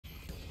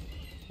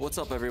What's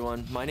up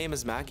everyone, my name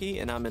is Mackie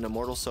and I'm an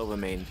Immortal Sova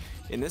main.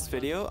 In this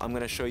video, I'm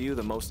going to show you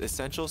the most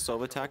essential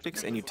Sova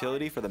tactics and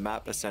utility for the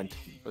map Ascent.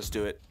 Let's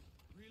do it.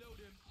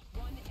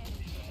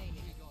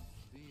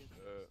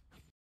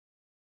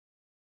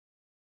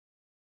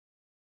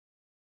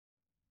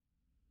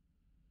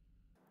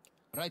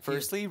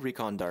 Firstly,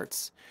 Recon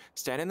darts.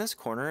 Stand in this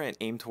corner and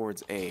aim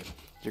towards A.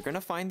 You're going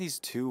to find these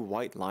two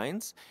white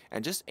lines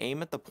and just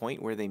aim at the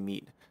point where they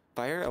meet.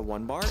 Fire a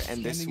 1-bar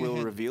and this will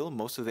reveal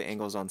most of the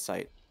angles on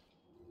site.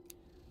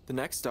 The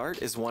next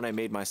dart is one I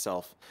made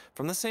myself.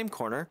 From the same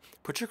corner,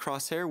 put your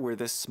crosshair where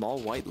this small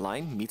white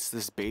line meets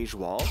this beige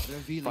wall,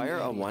 fire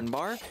a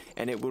 1-bar,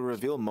 and it will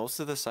reveal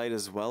most of the site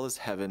as well as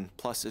heaven,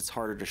 plus it's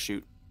harder to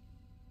shoot.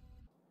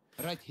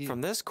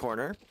 From this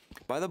corner,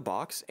 by the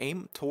box,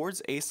 aim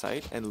towards A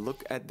site and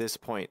look at this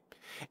point.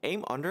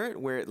 Aim under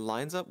it where it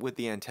lines up with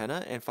the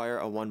antenna and fire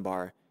a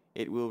 1-bar.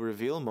 It will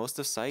reveal most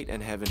of site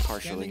and heaven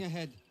partially.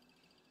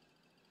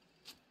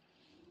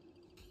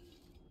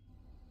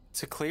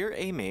 To clear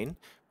A main,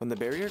 when the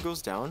barrier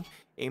goes down,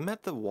 aim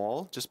at the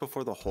wall just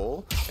before the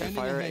hole and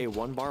fire a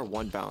 1-bar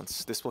 1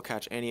 bounce. This will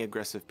catch any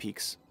aggressive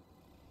peeks.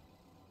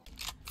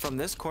 From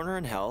this corner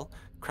in hell,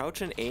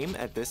 crouch and aim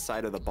at this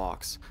side of the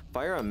box.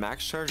 Fire a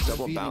max charge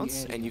double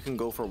bounce and you can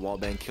go for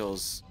wallbang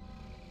kills.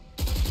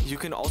 You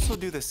can also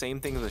do the same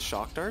thing with the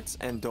Shockdarts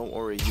and don't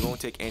worry, you won't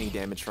take any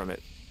damage from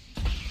it.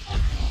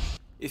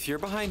 If you're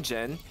behind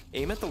Gen,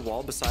 aim at the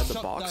wall beside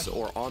the box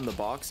or on the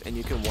box and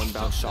you can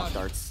 1-bounce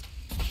Shockdarts.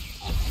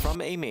 From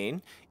A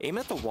main, aim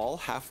at the wall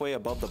halfway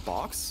above the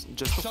box,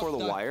 just before the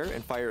wire,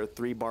 and fire a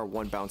 3-bar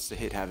 1 bounce to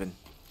hit heaven.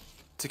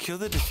 To kill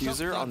the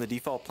diffuser on the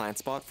default plant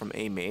spot from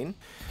A main,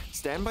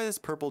 stand by this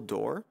purple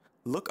door,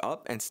 look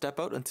up and step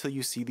out until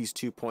you see these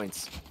 2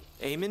 points.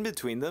 Aim in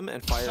between them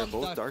and fire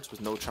both darts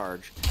with no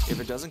charge. If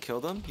it doesn't kill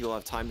them, you'll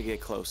have time to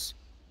get close.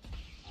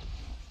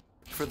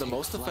 For the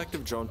most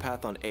effective drone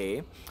path on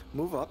A,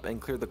 move up and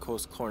clear the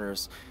coast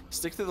corners.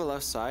 Stick to the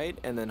left side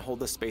and then hold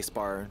the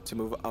spacebar to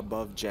move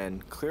above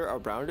Gen. Clear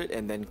around it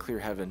and then clear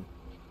heaven.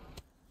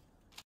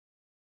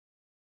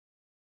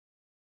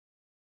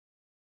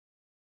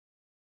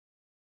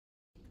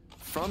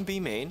 From B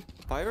main,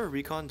 fire a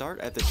Recon dart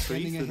at the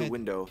tree through the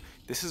window.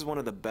 This is one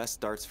of the best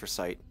darts for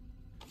sight.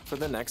 For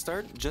the next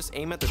dart, just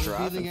aim at the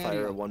giraffe and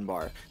fire a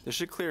 1-bar. This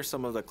should clear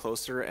some of the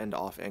closer and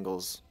off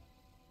angles.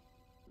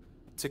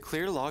 To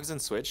clear logs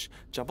and switch,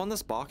 jump on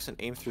this box and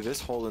aim through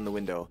this hole in the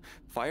window.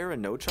 Fire a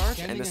no charge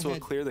and this will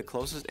clear the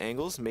closest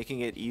angles, making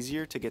it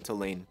easier to get to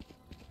lane.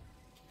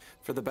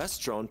 For the best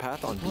drone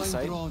path on B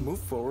site, move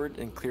forward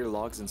and clear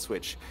logs and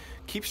switch.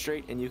 Keep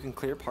straight and you can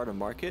clear part of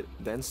market,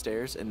 then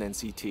stairs, and then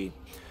CT.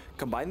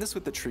 Combine this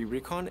with the tree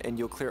recon and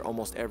you'll clear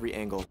almost every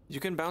angle.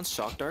 You can bounce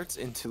shock darts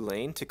into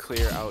lane to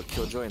clear out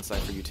Killjoy and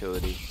Cypher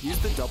utility. Use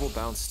the double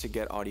bounce to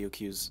get audio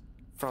cues.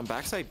 From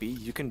backside B,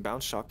 you can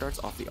bounce shock darts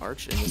off the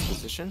arch in this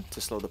position to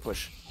slow the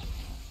push.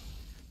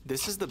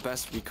 This is the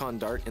best recon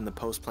dart in the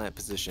post plant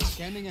position.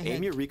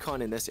 Aim your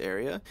recon in this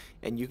area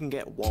and you can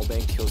get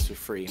wallbang kills for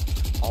free.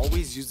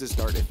 Always use this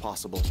dart if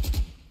possible.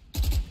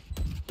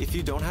 If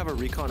you don't have a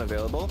recon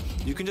available,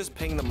 you can just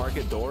ping the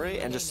market doorway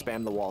and just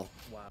spam the wall.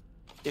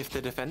 If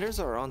the defenders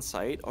are on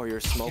site or you're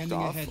smoked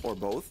off or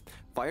both,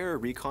 fire a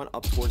recon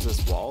up towards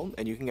this wall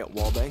and you can get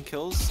wallbang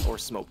kills or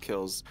smoke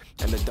kills,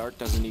 and the dart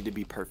doesn't need to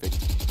be perfect.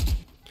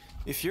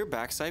 If you're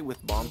backside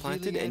with bomb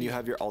planted and you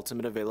have your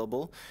ultimate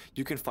available,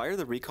 you can fire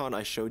the recon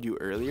I showed you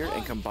earlier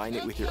and combine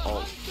it with your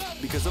ult.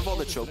 Because of all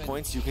the choke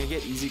points, you can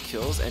get easy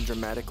kills and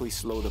dramatically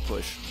slow the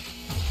push.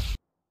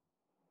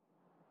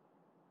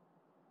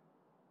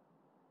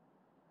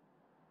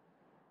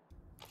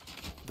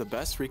 The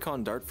best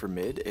recon dart for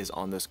mid is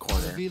on this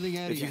corner.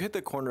 If you hit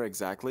the corner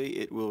exactly,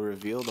 it will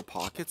reveal the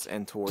pockets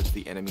and towards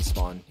the enemy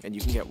spawn, and you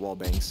can get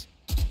wallbangs.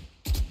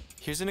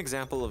 Here's an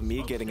example of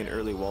me getting an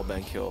early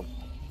wallbang kill.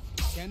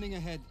 Standing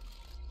ahead.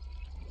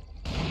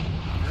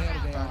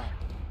 There they are.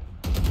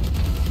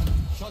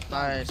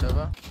 Nice,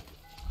 Sova.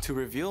 To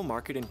reveal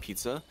market and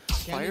pizza,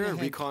 fire a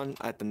recon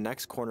at the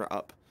next corner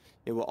up.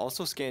 It will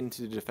also scan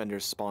into the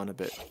defender's spawn a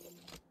bit.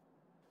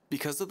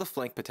 Because of the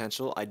flank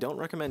potential, I don't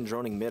recommend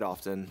droning mid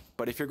often,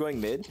 but if you're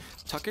going mid,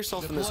 tuck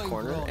yourself in this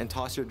corner and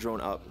toss your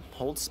drone up.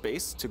 Hold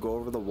space to go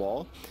over the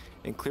wall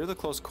and clear the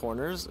close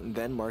corners,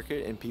 then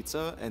market and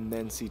pizza, and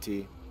then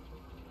CT.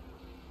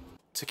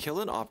 To kill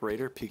an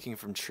operator peeking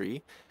from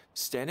tree,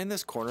 stand in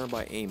this corner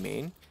by A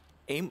main,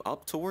 aim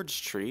up towards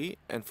tree,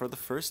 and for the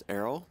first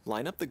arrow,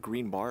 line up the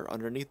green bar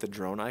underneath the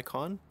drone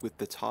icon with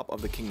the top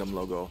of the kingdom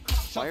logo.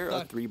 Fire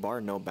a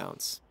 3-bar no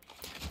bounce.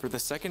 For the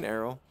second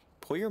arrow,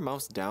 pull your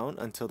mouse down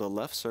until the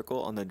left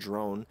circle on the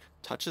drone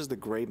touches the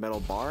gray metal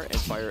bar and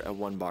fire a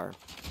 1-bar.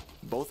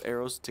 Both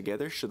arrows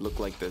together should look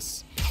like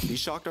this. These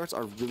shock darts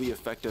are really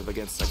effective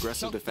against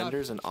aggressive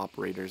defenders and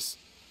operators.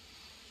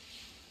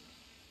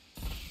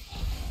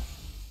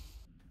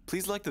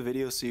 Please like the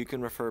video so you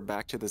can refer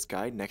back to this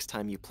guide next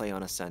time you play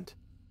on Ascent.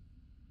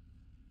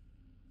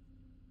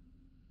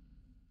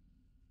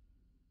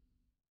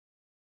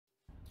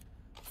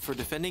 For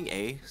defending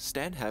A,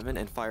 stand heaven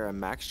and fire a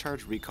max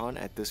charge recon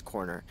at this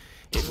corner.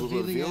 It will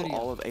reveal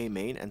all of A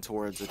main and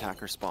towards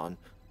attacker spawn.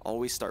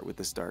 Always start with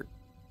this dart.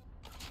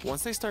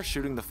 Once they start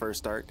shooting the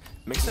first dart,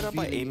 mix it up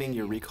by aiming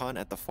your recon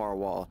at the far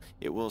wall.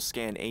 It will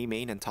scan A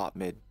main and top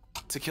mid.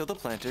 To kill the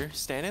planter,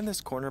 stand in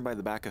this corner by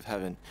the back of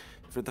heaven.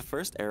 For the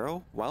first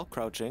arrow, while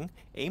crouching,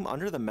 aim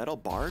under the metal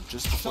bar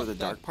just before the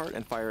dark part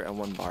and fire a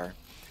 1 bar.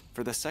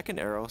 For the second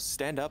arrow,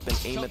 stand up and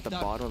aim at the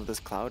bottom of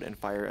this cloud and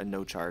fire a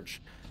no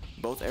charge.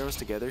 Both arrows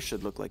together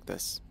should look like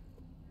this.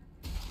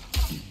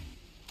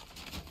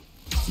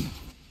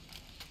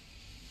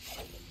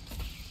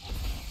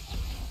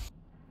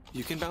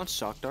 You can bounce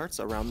shock darts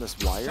around this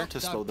wire to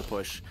slow the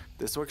push.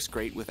 This works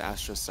great with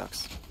Astra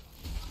Sucks.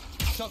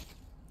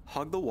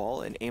 Hug the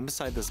wall and aim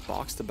beside this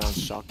box to bounce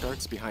shock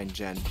darts behind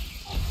Gen.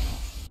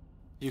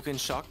 You can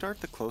shock dart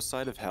the close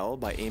side of hell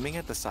by aiming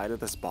at the side of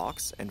this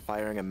box and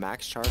firing a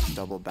max charge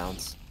double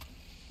bounce.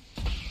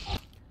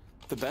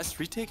 The best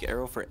retake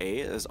arrow for A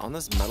is on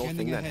this metal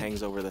thing that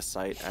hangs over the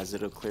site, as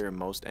it'll clear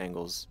most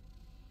angles.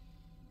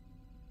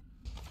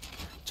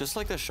 Just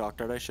like the shock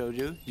dart I showed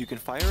you, you can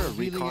fire a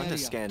recon to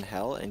scan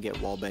hell and get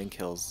wallbang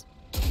kills.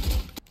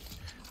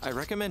 I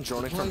recommend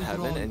droning from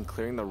heaven and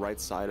clearing the right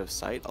side of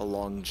sight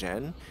along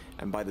Gen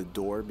and by the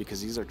door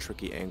because these are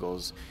tricky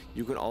angles.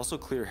 You can also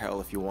clear hell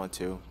if you want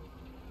to.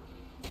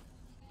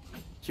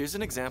 Here's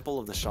an example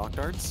of the shock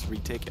darts,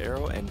 retake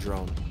arrow, and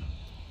drone.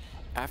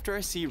 After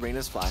I see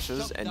Reyna's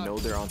flashes and know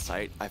they're on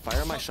site, I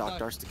fire my shock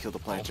darts to kill the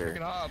planter.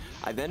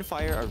 I then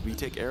fire a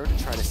retake arrow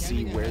to try to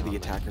see where the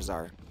attackers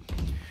are.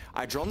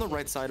 I drone the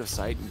right side of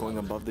sight going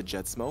above the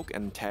jet smoke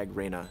and tag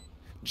Reyna.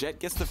 Jet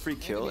gets the free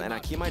kill and I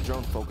keep my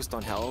drone focused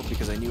on hell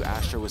because I knew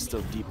Astra was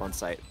still deep on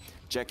site.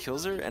 Jet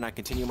kills her and I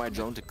continue my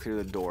drone to clear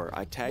the door.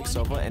 I tag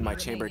Sova and my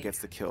chamber gets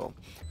the kill.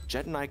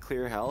 Jet and I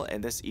clear hell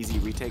and this easy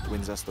retake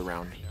wins us the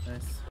round.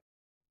 Nice.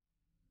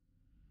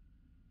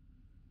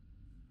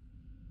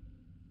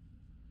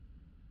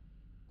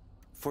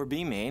 For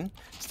B main,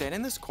 stand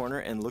in this corner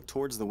and look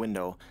towards the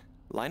window.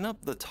 Line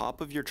up the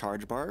top of your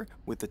charge bar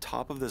with the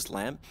top of this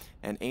lamp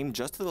and aim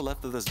just to the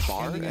left of this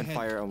bar and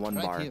fire a 1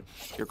 bar.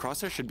 Your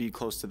crosshair should be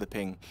close to the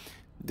ping.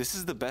 This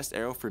is the best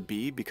arrow for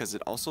B because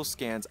it also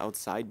scans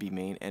outside B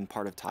main and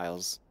part of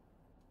tiles.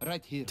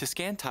 Right here. To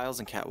scan tiles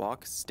and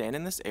catwalk, stand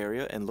in this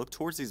area and look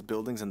towards these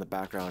buildings in the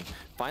background.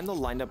 Find the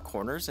lined up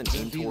corners and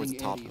aim towards the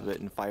top of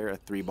it and fire a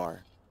 3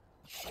 bar.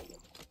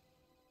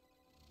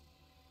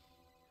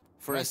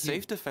 For a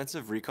safe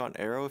defensive recon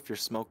arrow if you're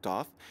smoked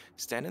off,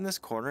 stand in this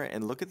corner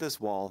and look at this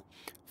wall.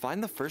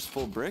 Find the first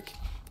full brick,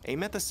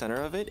 aim at the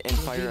center of it, and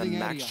fire a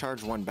max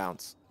charge 1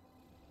 bounce.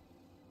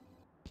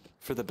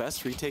 For the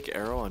best retake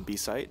arrow on B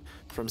site,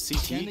 from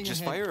CT,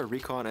 just fire a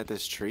recon at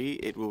this tree.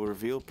 It will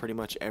reveal pretty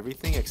much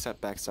everything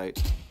except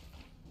backside.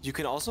 You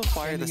can also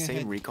fire the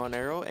same recon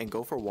arrow and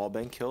go for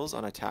wallbang kills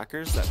on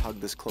attackers that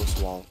hug this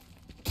close wall.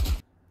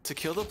 To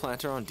kill the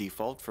planter on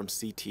default from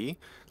CT,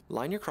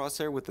 line your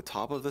crosshair with the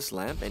top of this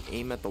lamp and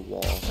aim at the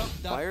wall.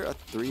 Fire a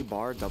 3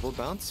 bar double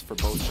bounce for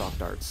both shock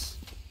darts.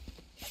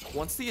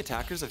 Once the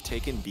attackers have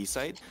taken B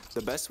site,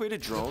 the best way to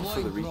drone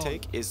for the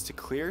retake is to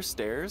clear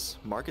stairs,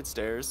 market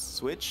stairs,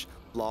 switch,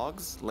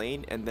 logs,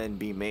 lane, and then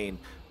B main.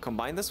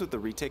 Combine this with the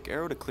retake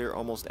arrow to clear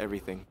almost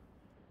everything.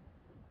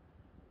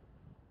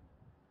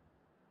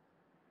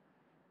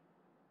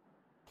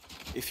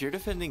 If you're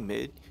defending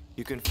mid,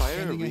 you can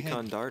fire a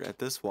recon dart at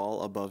this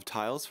wall above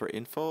tiles for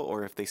info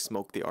or if they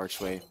smoke the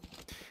archway.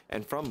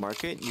 And from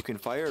market, you can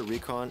fire a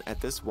recon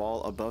at this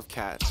wall above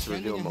cat to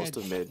reveal most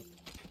of mid.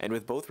 And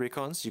with both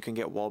recons, you can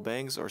get wall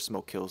bangs or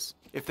smoke kills.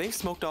 If they've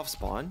smoked off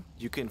spawn,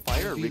 you can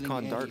fire a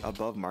recon dart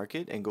above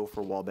market and go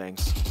for wall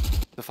bangs.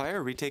 To fire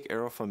a retake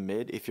arrow from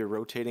mid if you're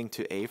rotating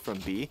to A from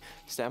B,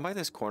 stand by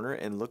this corner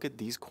and look at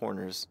these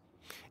corners.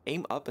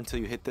 Aim up until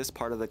you hit this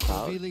part of the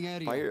cloud,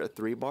 fire a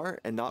 3 bar,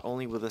 and not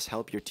only will this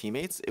help your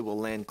teammates, it will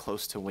land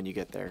close to when you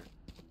get there.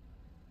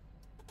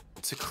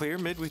 To clear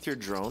mid with your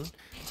drone,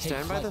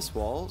 stand by this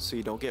wall so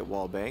you don't get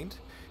wall banged,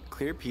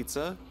 clear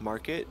pizza,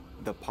 market,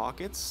 the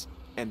pockets,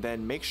 and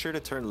then make sure to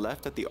turn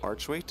left at the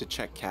archway to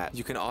check cat.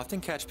 You can often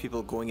catch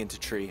people going into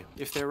tree.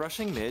 If they're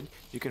rushing mid,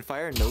 you can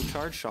fire no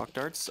charge shock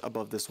darts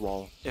above this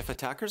wall. If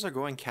attackers are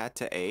going cat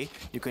to A,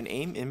 you can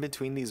aim in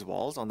between these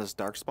walls on this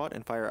dark spot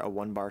and fire a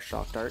 1 bar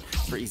shock dart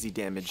for easy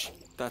damage.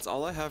 That's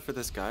all I have for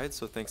this guide,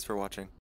 so thanks for watching.